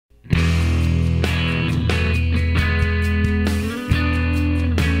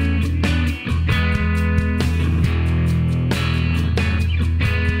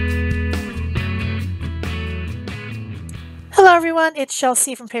everyone, it's Shel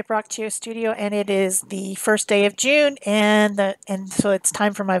C from PaperOcotilloStudio, and it is the first day of June, and so it's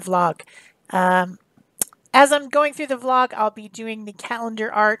time for my vlog. Um, as I'm going through the vlog, I'll be doing the calendar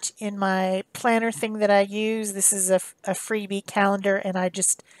art in my planner thing that I use. This is a freebie calendar, and I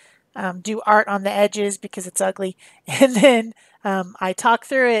just do art on the edges because it's ugly, and then I talk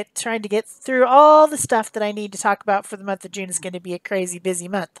through it, trying to get through all the stuff that I need to talk about for the month of June. Is going to be a crazy busy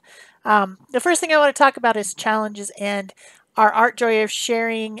month. The first thing I want to talk about is challenges, and our Art Joy of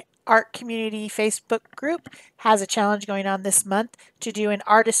Sharing Art Community Facebook group has a challenge going on this month to do an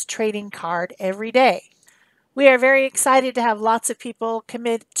artist trading card every day. We are very excited to have lots of people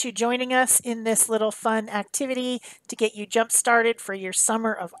commit to joining us in this little fun activity to get you jump started for your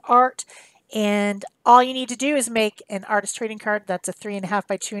summer of art. And all you need to do is make an artist trading card. That's a 3.5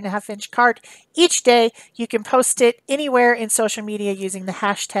 by 2.5 inch card. Each day you can post it anywhere in social media using the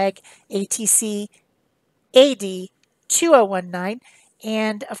hashtag ATCAD2019.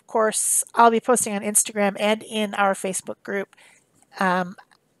 And of course, I'll be posting on Instagram and in our Facebook group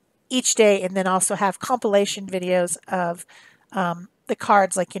each day, and then also have compilation videos of the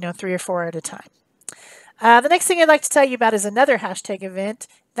cards, like, 3 or 4 at a time. The next thing I'd like to tell you about is another hashtag event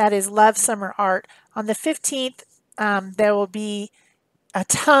that is Love Summer Art. On the 15th, there will be a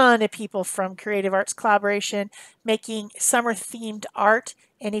ton of people from Creative Arts Collaboration making summer themed art.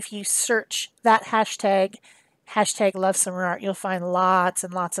 And if you search that hashtag Love Summer Art, you'll find lots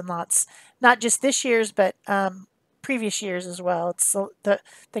and lots and lots, not just this year's, but previous years as well. It's the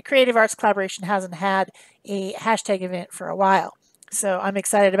Creative Arts Collaboration hasn't had a hashtag event for a while, so I'm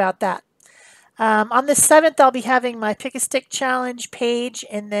excited about that. On the 7th, I'll be having my Pick a Stick Challenge page,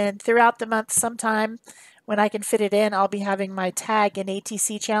 and then throughout the month, sometime when I can fit it in, I'll be having my Tag and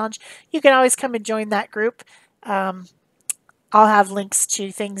ATC Challenge. You can always come and join that group. I'll have links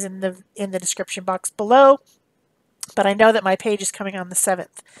to things in the description box below, but I know that my page is coming on the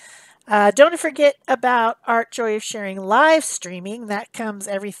 7th. Don't forget about Art Joy of Sharing live streaming. That comes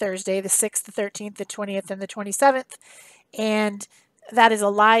every Thursday, the 6th, the 13th, the 20th, and the 27th. And that is a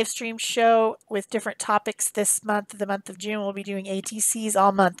live stream show with different topics this month. The month of June, we'll be doing ATCs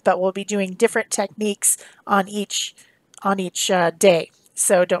all month, but we'll be doing different techniques on each day.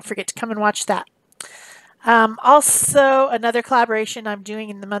 So don't forget to come and watch that. Also, another collaboration I'm doing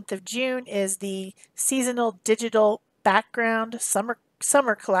in the month of June is the seasonal digital background summer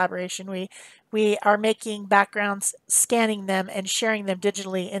collaboration. We are making backgrounds, scanning them and sharing them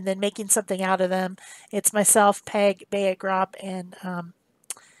digitally, and then making something out of them. It's myself, Peg, Bea Grob, and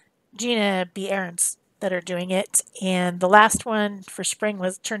Gina B. Ahrens that are doing it. And the last one for spring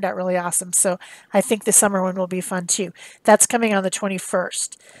turned out really awesome. So I think the summer one will be fun too. That's coming on the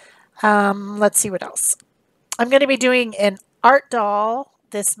 21st. Let's see what else. I'm going to be doing an art doll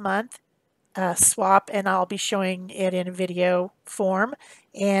this month. Swap, and I'll be showing it in video form,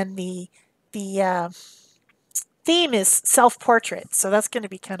 and the theme is self-portrait, so that's going to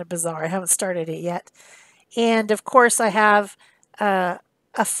be kind of bizarre. I haven't started it yet. And of course I have a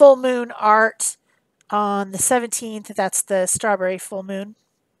full moon art on the 17th. That's the strawberry full moon,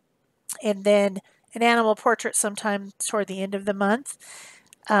 and then an animal portrait sometime toward the end of the month.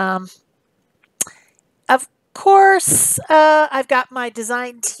 Of course, I've got my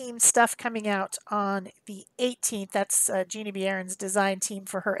design team stuff coming out on the 18th. That's Gina B. Aaron's design team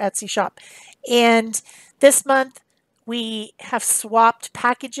for her Etsy shop. And this month, we have swapped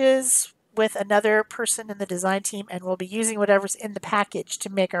packages with another person in the design team, and we'll be using whatever's in the package to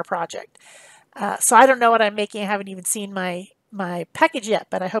make our project. So I don't know what I'm making. I haven't even seen my package yet,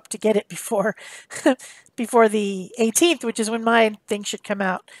 but I hope to get it before before the 18th, which is when my thing should come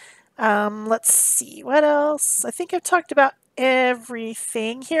out. Let's see, what else? I think I've talked about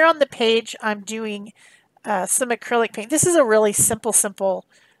everything. Here on the page, I'm doing some acrylic paint. This is a really simple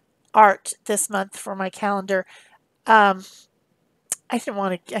art this month for my calendar. I didn't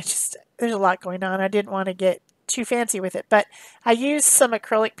want to, there's a lot going on. I didn't want to get too fancy with it, but I used some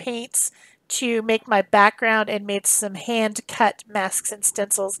acrylic paints to make my background and made some hand-cut masks and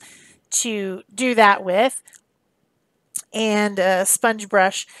stencils to do that with, and a sponge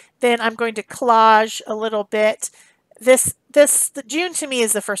brush. Then I'm going to collage a little bit. The June to me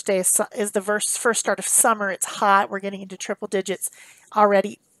is the first day is the first start of summer. It's hot. We're getting into triple digits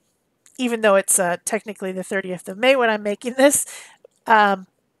already, even though it's technically the 30th of May when I'm making this. And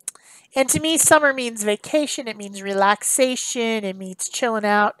to me, summer means vacation. It means relaxation. It means chilling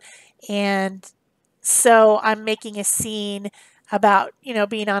out. And so I'm making a scene about,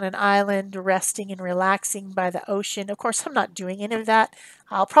 being on an island, resting and relaxing by the ocean. Of course, I'm not doing any of that.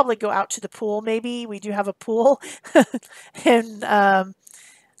 I'll probably go out to the pool, maybe. We do have a pool. And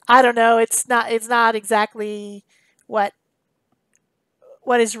I don't know. It's not exactly what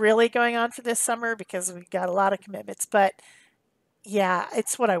what is really going on for this summer because we've got a lot of commitments. But yeah,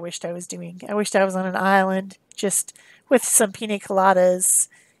 it's what I wished I was doing. I wished I was on an island just with some pina coladas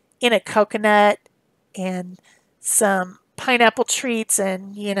in a coconut and some pineapple treats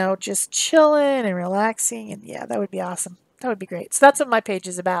and, just chilling and relaxing. And yeah, that would be awesome. That would be great. So that's what my page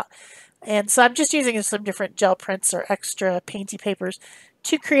is about. And so I'm just using some different gel prints or extra painty papers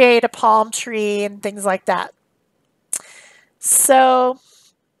to create a palm tree and things like that. So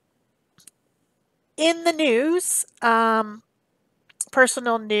in the news,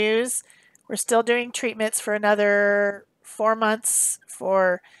 personal news, we're still doing treatments for another 4 months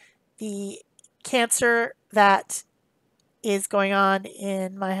for the cancer that is going on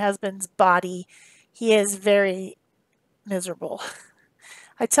in my husband's body. He is very miserable.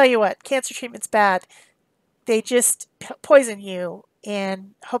 I tell you what, cancer treatment's bad. They just poison you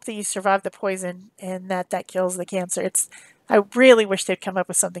and hope that you survive the poison and that kills the cancer. I really wish they'd come up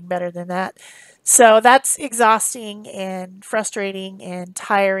with something better than that. So that's exhausting and frustrating and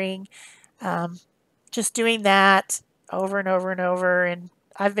tiring. Just doing that over and over and over. And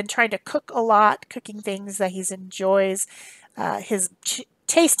I've been trying to cook a lot, cooking things that he enjoys. His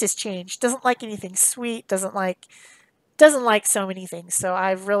taste has changed. Doesn't like anything sweet. Doesn't like so many things. So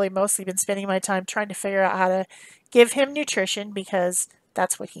I've really mostly been spending my time trying to figure out how to give him nutrition because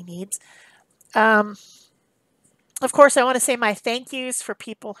that's what he needs. Of course, I want to say my thank yous for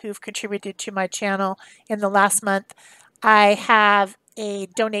people who've contributed to my channel in the last month. I have a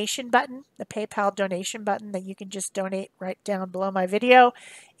donation button, the PayPal donation button that you can just donate right down below my video.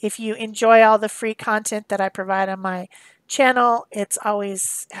 If you enjoy all the free content that I provide on my channel, it's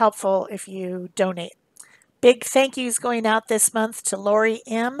always helpful if you donate. Big thank yous going out this month to Lori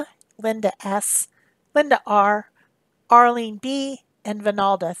M., Linda S., Linda R., Arlene B., and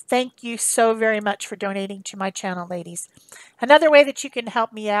Vinalda. Thank you so very much for donating to my channel, ladies. Another way that you can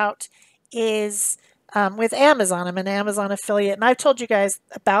help me out is with Amazon. I'm an Amazon affiliate, and I've told you guys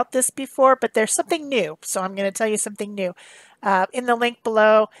about this before, but there's something new, so I'm going to tell you something new. In the link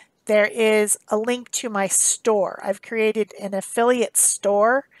below, there is a link to my store. I've created an affiliate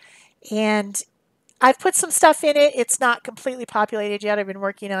store, and I've put some stuff in it. It's not completely populated yet. I've been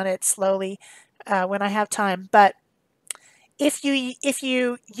working on it slowly when I have time. But if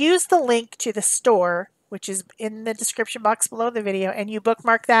you use the link to the store, which is in the description box below the video, and you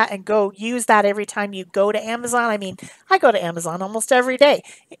bookmark that and go use that every time you go to Amazon. I mean, I go to Amazon almost every day.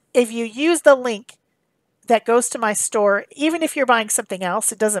 If you use the link that goes to my store, even if you're buying something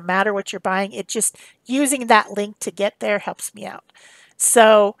else, it doesn't matter what you're buying. It just using that link to get there helps me out.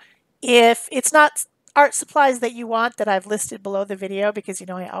 So if it's not art supplies that you want that I've listed below the video, because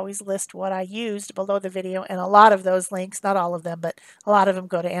I always list what I used below the video, and a lot of those links, not all of them, but a lot of them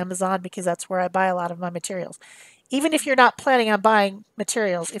go to Amazon because that's where I buy a lot of my materials. Even if you're not planning on buying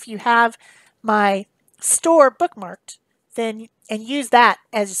materials, if you have my store bookmarked, then and use that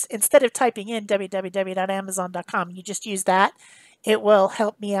as instead of typing in www.amazon.com, you just use that. It will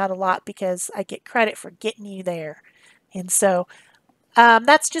help me out a lot because I get credit for getting you there. And so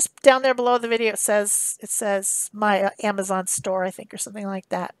that's just down there below the video. It says my Amazon store, I think, or something like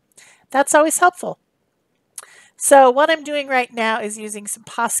that. That's always helpful. So what I'm doing right now is using some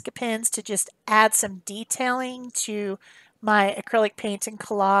Posca pens to just add some detailing to my acrylic paint and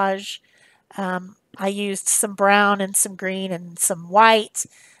collage. I used some brown and some green and some white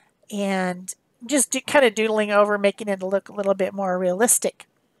and just kind of doodling over, making it look a little bit more realistic.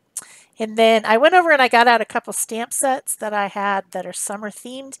 And then I went over and I got out a couple stamp sets that I had that are summer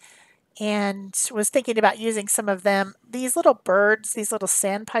themed and was thinking about using some of them. These little birds, these little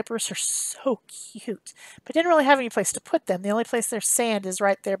sandpipers are so cute, but didn't really have any place to put them. The only place there's sand is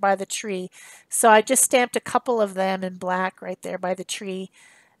right there by the tree. So I just stamped a couple of them in black right there by the tree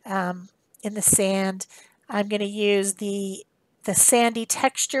in the sand. I'm going to use the sandy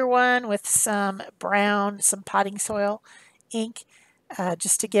texture one with some brown, some potting soil ink.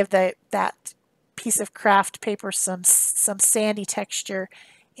 Just to give that piece of craft paper some sandy texture.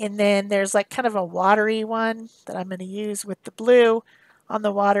 And then there's like kind of a watery one that I'm going to use with the blue on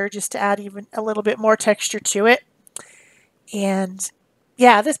the water just to add even a little bit more texture to it. And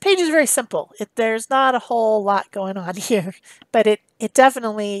yeah, this page is very simple. There's not a whole lot going on here, but it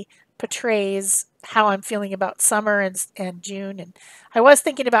definitely portrays how I'm feeling about summer and June. And I was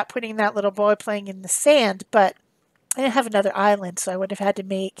thinking about putting that little boy playing in the sand, but I didn't have another island, so I would have had to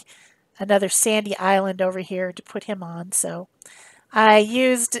make another sandy island over here to put him on. So I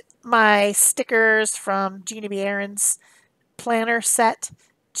used my stickers from Gina B. Aaron's planner set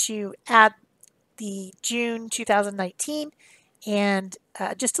to add the June 2019 and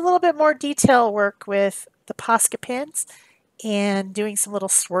just a little bit more detail work with the Posca pens. and doing some little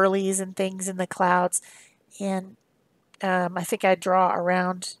swirlies and things in the clouds. And I think I draw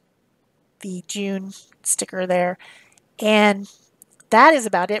around the June sticker there. And that is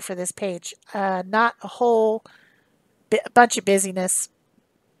about it for this page. Not a whole bunch of busyness.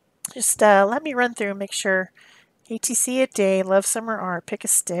 Just let me run through and make sure. ATC a day, Love Summer Art, Pick a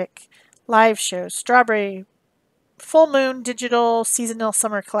Stick, live shows, Strawberry, Full Moon, Digital, Seasonal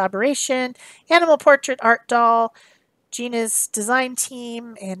Summer Collaboration, Animal Portrait Art Doll, Gina's design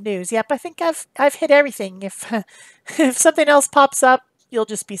team, and news. Yep, I think I've hit everything. If if something else pops up, you'll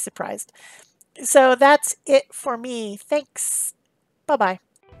just be surprised. So that's it for me. Thanks. Bye bye.